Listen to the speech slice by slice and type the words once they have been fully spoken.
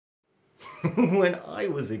When I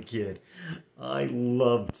was a kid, I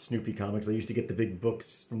loved Snoopy comics. I used to get the big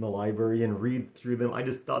books from the library and read through them. I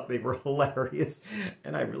just thought they were hilarious,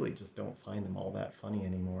 and I really just don't find them all that funny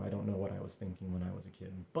anymore. I don't know what I was thinking when I was a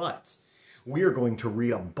kid. But we are going to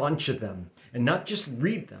read a bunch of them, and not just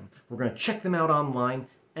read them. We're going to check them out online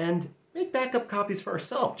and make backup copies for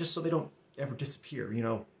ourselves, just so they don't ever disappear,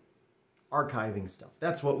 archiving stuff.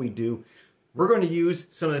 That's what we do. We're going to use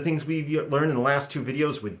some of the things we've learned in the last two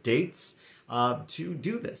videos with dates to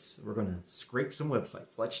do this. We're going to scrape some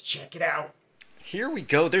websites. Let's check it out. Here we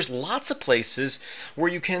go. There's lots of places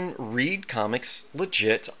where you can read comics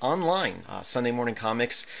legit online. Sunday Morning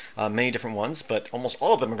Comics, many different ones, but almost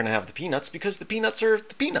all of them are going to have the peanuts because the peanuts are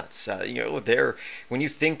the peanuts. When you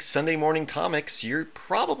think Sunday Morning Comics, you're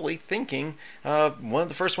probably thinking one of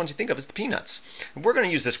the first ones you think of is the peanuts. We're going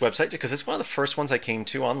to use this website because it's one of the first ones I came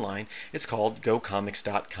to online. It's called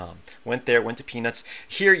gocomics.com. Went there, went to peanuts.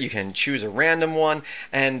 Here you can choose a random one,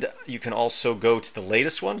 and you can also go to the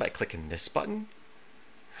latest one by clicking this button.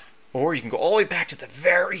 Or you can go all the way back to the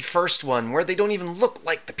very first one where they don't even look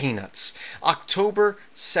like the peanuts. October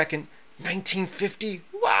 2nd, 1950.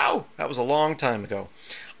 Wow, that was a long time ago.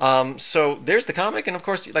 So there's the comic, and of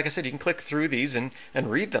course, like I said, you can click through these and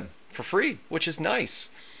read them for free, which is nice.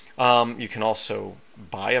 You can also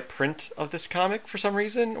buy a print of this comic for some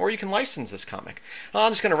reason, or you can license this comic.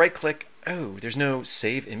 I'm just going to right-click. Oh, there's no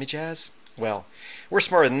save image as? Well, we're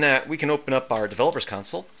smarter than that. We can open up our developer's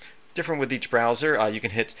console. Different with each browser. You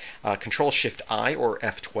can hit Control-Shift-I or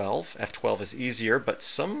F12. F12 is easier, but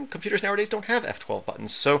some computers nowadays don't have F12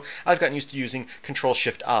 buttons, so I've gotten used to using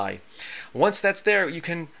Control-Shift-I. Once that's there, you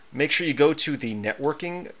can make sure you go to the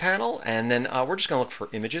networking panel, and then we're just going to look for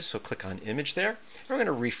images, so click on Image there. And we're going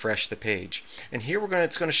to refresh the page. And here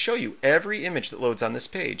it's going to show you every image that loads on this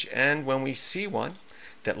page, and when we see one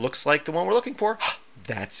that looks like the one we're looking for,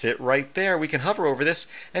 that's it right there. We can hover over this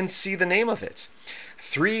and see the name of it.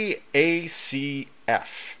 3ACF,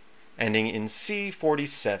 ending in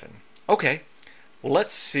C47. Okay,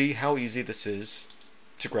 let's see how easy this is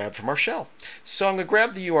to grab from our shell. So I'm going to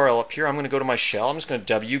grab the URL up here. I'm going to go to my shell. I'm just going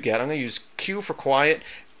to wget. I'm going to use Q for quiet,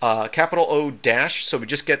 capital O dash, so we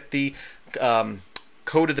just get the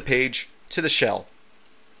code of the page to the shell.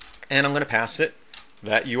 And I'm going to pass it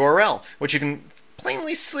that URL, which you can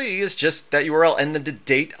plainly see is just that URL and the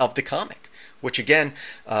date of the comic, which again,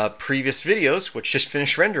 previous videos, which just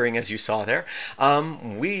finished rendering as you saw there,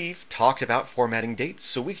 we've talked about formatting dates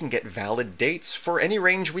so we can get valid dates for any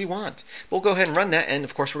range we want. We'll go ahead and run that, and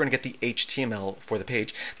of course we're going to get the HTML for the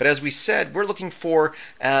page. But as we said, we're looking for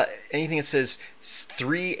anything that says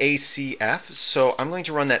 3ACF, so I'm going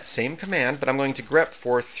to run that same command, but I'm going to grep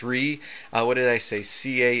for 3, what did I say,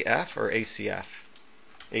 CAF or ACF?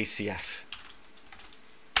 ACF.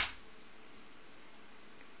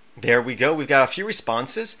 There we go. We've got a few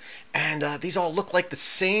responses, and these all look like the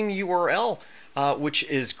same URL, which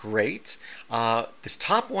is great. This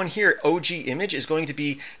top one here, OG image, is going to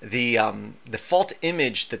be the default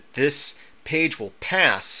image that this page will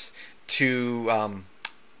pass to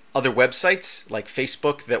other websites like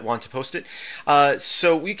Facebook that want to post it.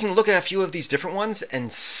 So we can look at a few of these different ones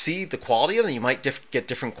and see the quality of them. You might get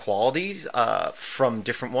different qualities from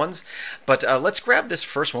different ones. But let's grab this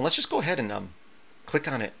first one. Let's just go ahead and click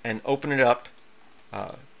on it and open it up.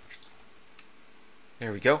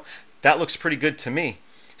 There we go. That looks pretty good to me.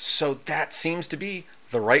 So that seems to be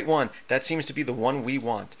the right one. That seems to be the one we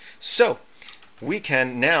want. So we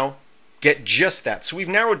can now get just that. So we've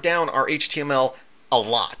narrowed down our HTML a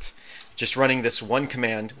lot. Just running this one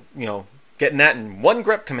command, getting that in one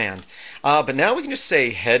grep command. But now we can just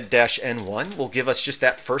say head-n1 will give us just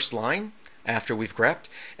that first line after we've grepped.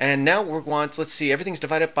 And now let's see, everything's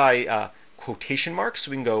divided by quotation marks, so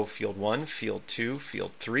we can go field 1, field 2,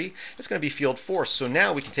 field 3. It's going to be field 4. So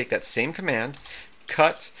now we can take that same command,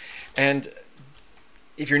 cut, and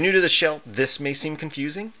if you're new to the shell, this may seem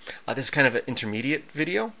confusing. This is kind of an intermediate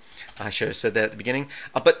video. I should have said that at the beginning.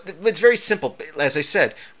 But it's very simple. As I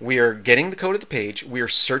said, we are getting the code of the page. We are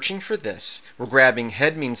searching for this. We're grabbing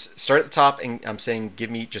head means start at the top, and I'm saying give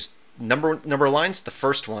me just number of lines, the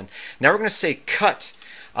first one. Now we're going to say cut,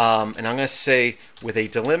 and I'm going to say with a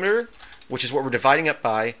delimiter, which is what we're dividing up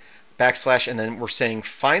by, backslash, and then we're saying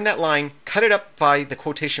find that line, cut it up by the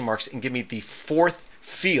quotation marks, and give me the fourth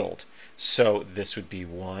field. So this would be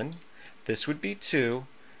 1, this would be 2,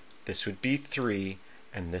 this would be 3,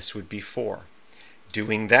 and this would be 4.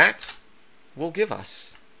 Doing that will give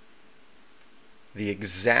us the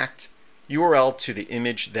exact URL to the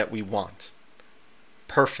image that we want.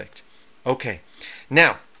 Perfect. Okay,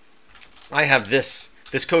 now I have this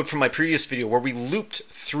this code from my previous video where we looped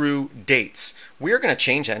through dates. We're going to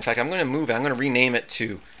change that. In fact, I'm going to move it. I'm going to rename it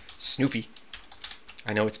to Snoopy.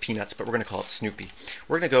 I know it's Peanuts, but we're going to call it Snoopy.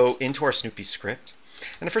 We're going to go into our Snoopy script.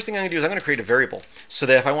 And the first thing I'm going to do is I'm going to create a variable so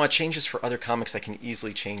that if I want to change this for other comics, I can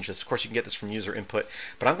easily change this. Of course, you can get this from user input,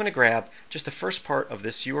 but I'm going to grab just the first part of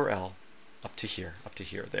this URL up to here, up to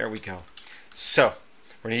here. There we go. So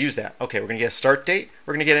we're going to use that. Okay, we're going to get a start date.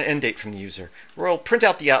 We're going to get an end date from the user. We'll print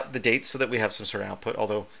out the dates so that we have some sort of output,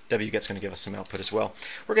 although wget's going to give us some output as well.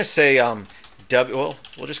 We're going to say, well,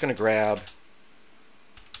 we're just going to grab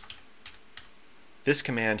this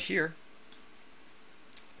command here,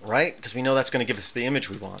 right? Because we know that's going to give us the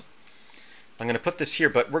image we want. I'm going to put this here,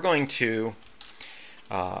 but we're going to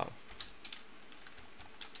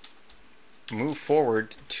move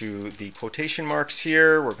forward to the quotation marks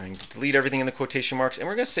here. We're going to delete everything in the quotation marks, and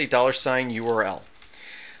we're going to say $URL.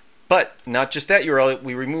 But not just that URL,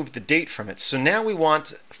 we removed the date from it. So now we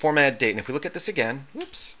want formatted date. And if we look at this again,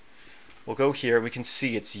 whoops, we'll go here. We can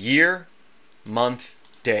see it's year, month,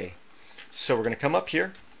 day. So we're going to come up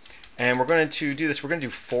here, and we're going to do this. We're going to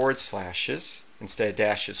do forward slashes instead of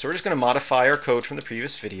dashes. So we're just going to modify our code from the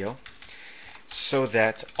previous video so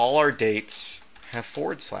that all our dates have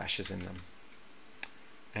forward slashes in them.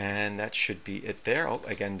 And that should be it there. Oh,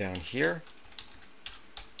 again down here.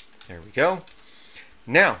 There we go.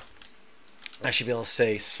 Now, I should be able to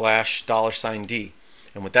say /$D.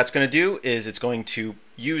 And what that's going to do is it's going to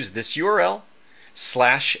use this URL,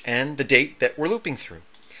 slash, and the date that we're looping through.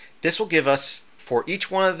 This will give us, for each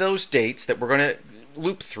one of those dates that we're going to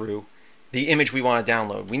loop through, the image we want to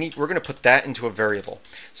download. We're going to put that into a variable.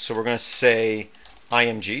 So we're going to say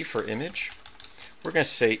img for image. We're going to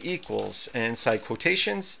say equals, and inside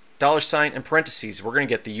quotations, $, and parentheses, we're going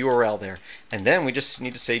to get the URL there. And then we just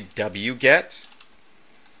need to say wget,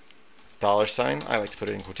 $, I like to put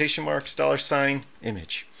it in quotation marks, $,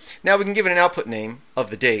 image. Now we can give it an output name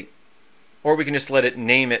of the date, or we can just let it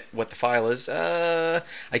name it what the file is. I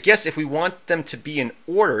guess if we want them to be in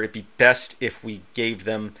order, it'd be best if we gave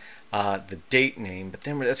them the date name, but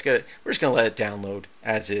then we're just going to let it download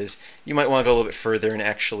as is. You might want to go a little bit further and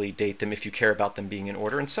actually date them if you care about them being in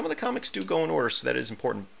order. And some of the comics do go in order, so that is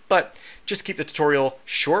important. But just keep the tutorial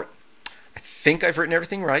short. I think I've written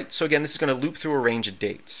everything right. So again, this is going to loop through a range of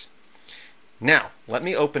dates. Now, let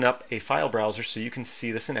me open up a file browser so you can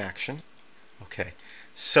see this in action. Okay,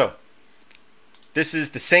 so this is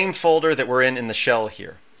the same folder that we're in the shell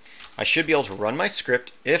here. I should be able to run my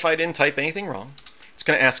script if I didn't type anything wrong. It's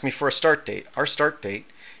going to ask me for a start date. Our start date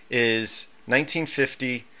is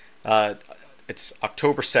 1950. It's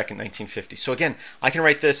October 2nd, 1950. So again, I can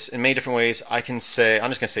write this in many different ways. I can say, I'm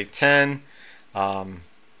just going to say 10, what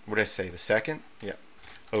did I say, the 2nd? Yeah,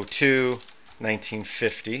 02,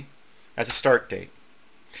 1950 as a start date.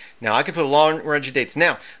 Now I can put a long range of dates.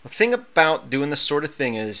 Now, the thing about doing this sort of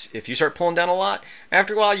thing is if you start pulling down a lot,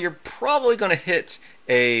 after a while you're probably going to hit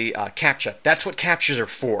a CAPTCHA. That's what CAPTCHAs are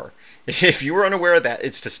for. If you were unaware of that,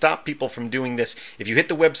 it's to stop people from doing this. If you hit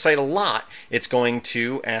the website a lot, it's going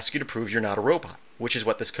to ask you to prove you're not a robot, which is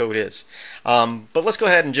what this code is. But let's go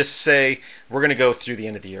ahead and just say we're going to go through the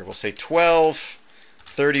end of the year. We'll say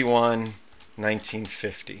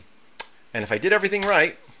 12/31/1950. And if I did everything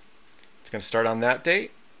right, it's going to start on that date.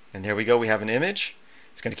 And there we go. We have an image.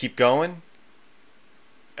 It's going to keep going.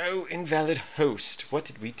 Oh, invalid host. What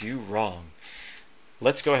did we do wrong?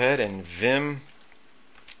 Let's go ahead and vim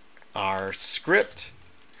our script,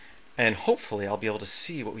 and hopefully I'll be able to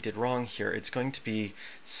see what we did wrong here. It's going to be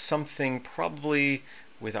something probably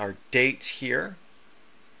with our date here.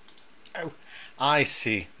 Oh, I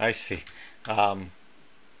see. I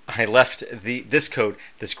left this code.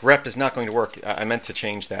 This grep is not going to work. I meant to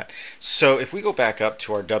change that. So if we go back up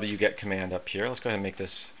to our wget command up here, let's go ahead and make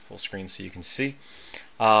this full screen so you can see.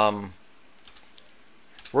 We're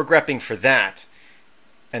grepping for that.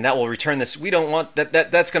 And that will return this. We don't want that.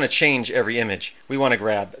 That's going to change every image. We want to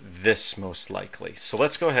grab this most likely. So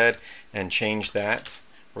let's go ahead and change that.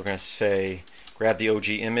 We're going to say grab the OG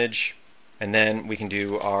image, and then we can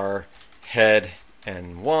do our head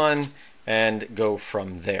and 1 and go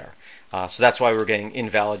from there. So that's why we're getting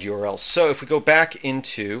invalid URLs. So if we go back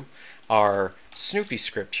into our Snoopy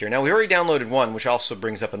script here. Now we already downloaded one, which also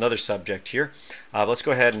brings up another subject here. Let's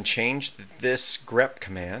go ahead and change this grep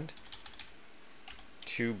command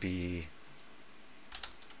to be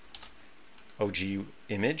OG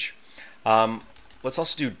image. Let's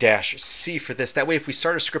also do -C for this. That way if we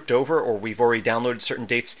start a script over or we've already downloaded certain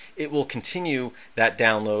dates, it will continue that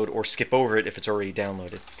download or skip over it if it's already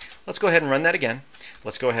downloaded. Let's go ahead and run that again.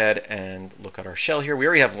 Let's go ahead and look at our shell here. We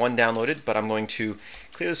already have one downloaded, but I'm going to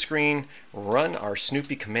clear the screen, run our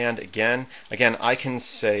Snoopy command again. Again, I can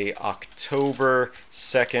say October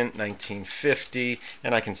 2nd, 1950,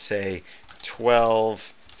 and I can say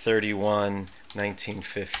 12/31,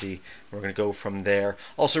 1950. We're going to go from there.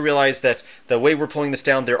 Also realize that the way we're pulling this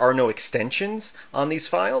down, there are no extensions on these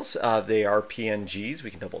files. They are PNGs.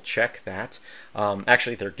 We can double check that.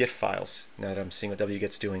 Actually, they're GIF files, now that I'm seeing what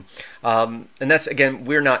wget's doing. And that's, again,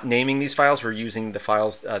 we're not naming these files. We're using the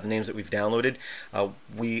files, the names that we've downloaded.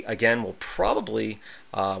 We, again, will probably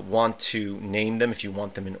want to name them if you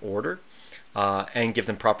want them in order. And give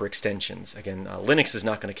them proper extensions. Again, Linux is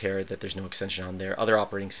not going to care that there's no extension on there. Other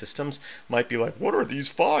operating systems might be like, what are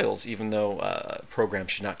these files? Even though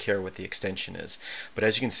programs should not care what the extension is. But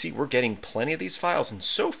as you can see, we're getting plenty of these files, and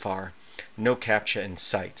so far, no CAPTCHA in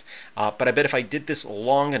sight. But I bet if I did this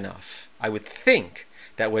long enough, I would think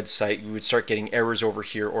that website, we would start getting errors over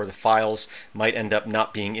here, or the files might end up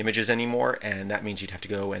not being images anymore, and that means you'd have to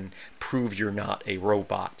go and prove you're not a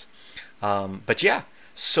robot. But yeah.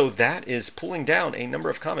 So that is pulling down a number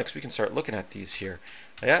of comics. We can start looking at these here.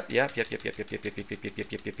 Yep.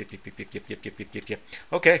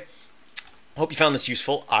 Okay. Hope you found this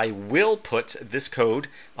useful. I will put this code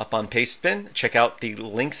up on Pastebin. Check out the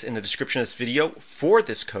links in the description of this video for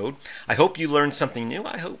this code. I hope you learned something new.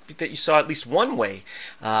 I hope that you saw at least one way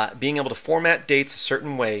being able to format dates a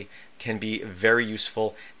certain way can be very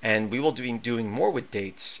useful, and we will be doing more with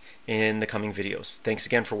dates in the coming videos. Thanks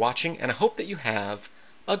again for watching, and I hope that you have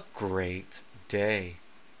a great day.